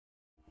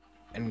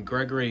And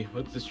Gregory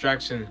with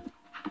distraction.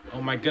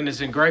 Oh my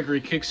goodness, and Gregory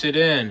kicks it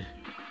in.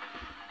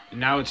 And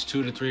now it's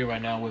 2-3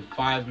 right now with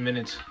 5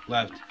 minutes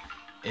left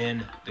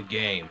in the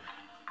game.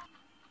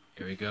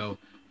 Here we go.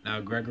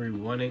 Now Gregory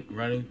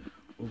running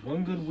with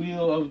one good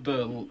wheel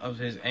of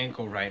his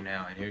ankle right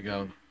now. And here we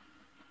go.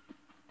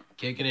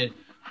 Kicking it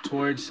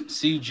towards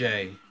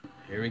CJ.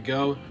 Here we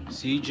go.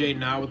 CJ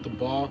now with the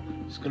ball.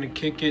 He's going to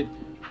kick it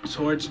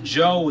towards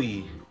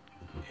Joey.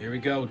 Here we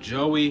go.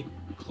 Joey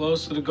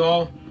close to the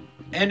goal.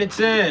 And it's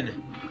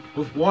in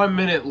with 1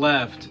 minute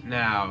left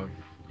now.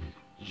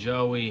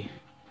 Joey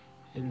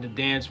in the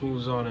dance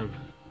moves on him.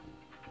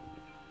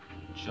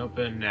 Jump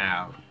in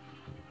now.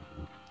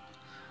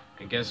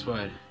 And guess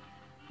what?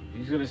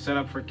 He's going to set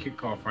up for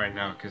kickoff right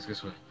now. Because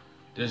guess what?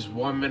 There's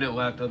 1 minute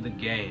left of the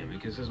game.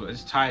 Because guess what?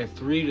 It's tied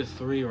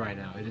 3-3 right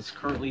now. It is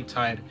currently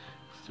tied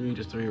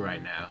 3-3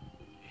 right now.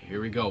 Here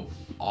we go.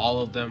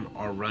 All of them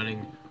are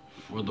running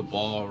for the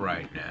ball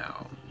right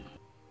now.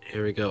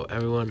 Here we go.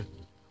 Everyone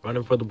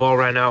running for the ball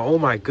right now. Oh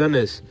my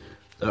goodness.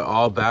 They're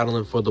all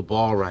battling for the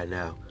ball right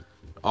now.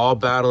 All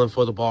battling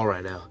for the ball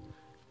right now.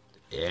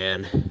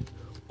 And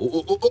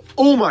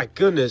oh my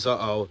goodness.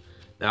 Uh-oh.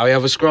 Now we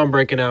have a scrum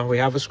breaking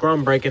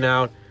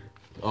out.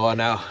 Oh,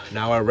 now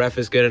our ref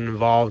is getting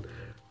involved.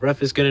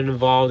 Ref is getting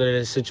involved in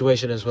this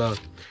situation as well.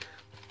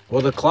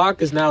 Well, the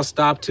clock is now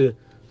stopped to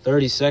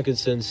 30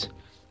 seconds since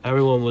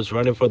everyone was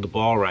running for the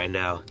ball right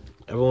now.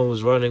 Everyone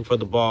was running for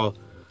the ball.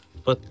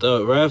 But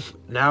the ref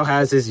now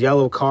has his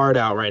yellow card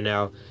out right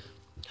now.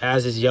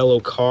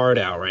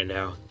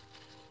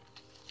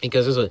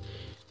 Because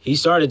he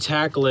started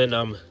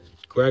tackling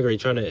Gregory,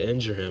 trying to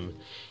injure him.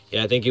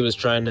 Yeah, I think he was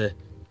trying to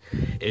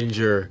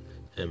injure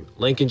him.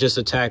 Lincoln just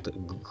attacked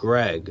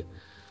Greg.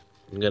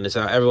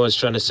 Everyone's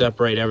trying to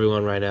separate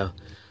everyone right now.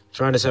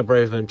 Trying to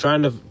separate them.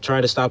 Trying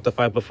to stop the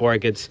fight before it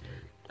gets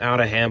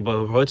out of hand.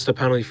 But what's the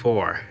penalty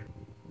for?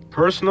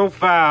 Personal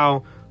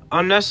foul.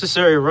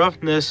 Unnecessary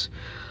roughness.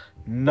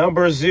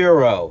 Number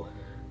 0.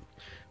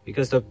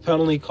 Because the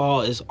penalty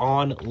call is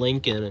on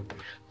Lincoln,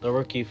 the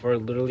rookie, for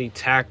literally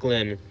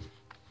tackling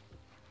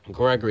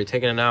Gregory,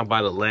 taking it out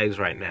by the legs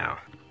right now.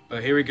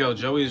 But here we go.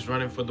 Joey's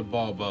running for the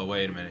ball, but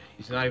wait a minute.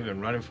 He's not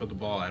even running for the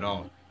ball at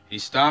all.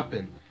 He's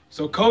stopping.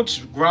 So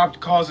Coach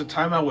Rob calls a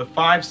timeout with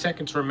 5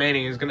 seconds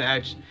remaining. He's going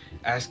to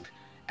ask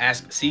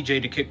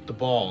CJ to kick the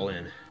ball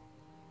in.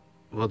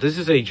 Well, this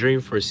is a dream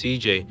for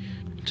CJ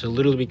to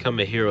literally become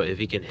a hero if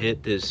he can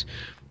hit this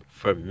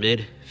from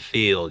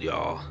midfield,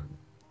 y'all.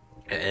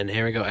 And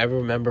here we go. I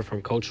remember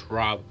from Coach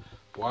Rob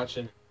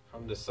watching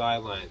from the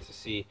sidelines to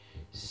see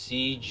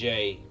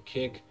CJ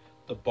kick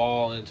the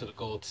ball into the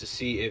goal to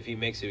see if he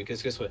makes it.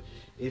 Because guess what?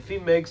 If he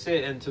makes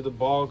it and the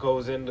ball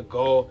goes in the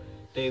goal,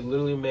 they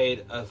literally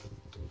made a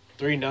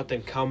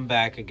 3-0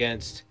 comeback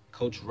against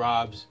Coach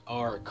Rob's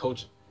or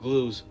Coach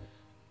Glue's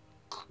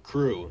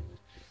crew.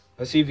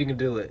 Let's see if he can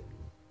do it.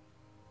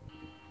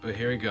 But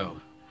here we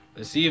go.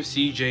 Let's see if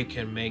CJ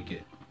can make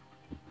it.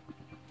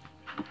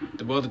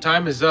 Well, the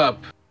time is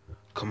up.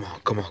 Come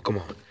on.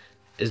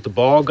 Is the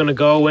ball going to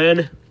go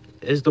in?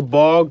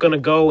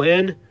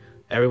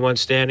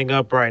 Everyone's standing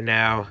up right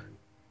now.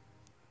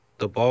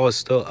 The ball is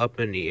still up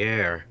in the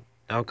air.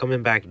 Now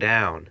coming back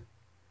down.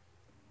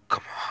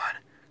 Come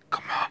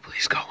on,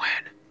 please go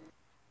in.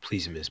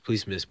 Please miss.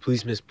 Is it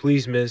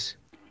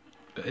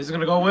going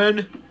to go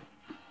in?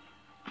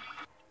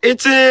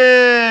 It's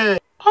in!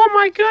 Oh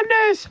my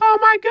goodness!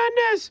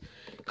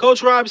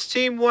 Coach Rob's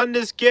team won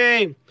this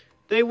game.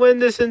 They win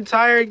this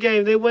entire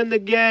game. They win the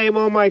game.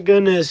 Oh my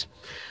goodness.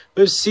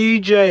 With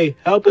CJ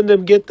helping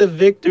them get the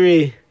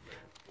victory.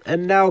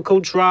 And now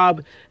Coach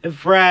Rob and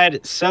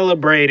Fred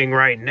celebrating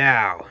right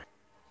now.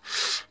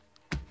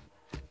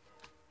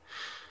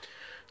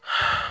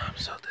 I'm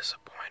so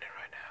disappointed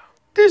right now.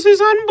 This is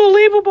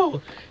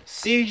unbelievable.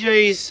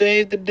 CJ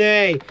saved the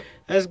day.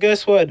 As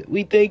guess what?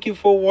 We thank you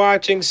for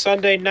watching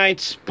Sunday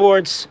Night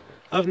Sports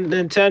of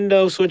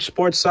Nintendo Switch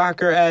Sports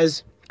Soccer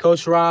as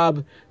Coach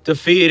Rob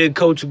defeated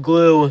Coach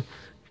Glue,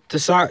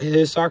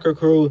 his soccer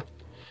crew,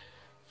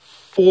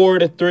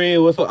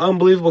 4-3 with an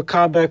unbelievable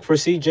comeback for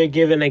CJ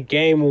giving a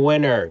game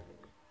winner.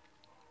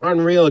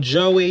 Unreal.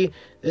 Joey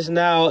is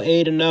now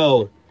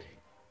 8-0.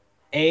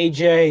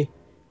 AJ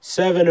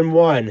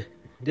 7-1.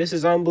 This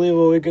is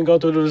unbelievable. We can go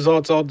through the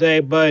results all day,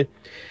 but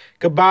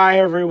goodbye,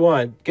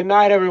 everyone. Good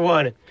night,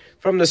 everyone.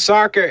 From the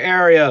soccer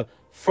area,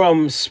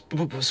 from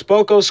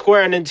Spoko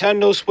Square,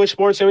 Nintendo Switch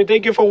Sports, and we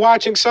thank you for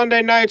watching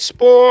Sunday Night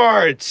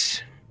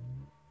Sports.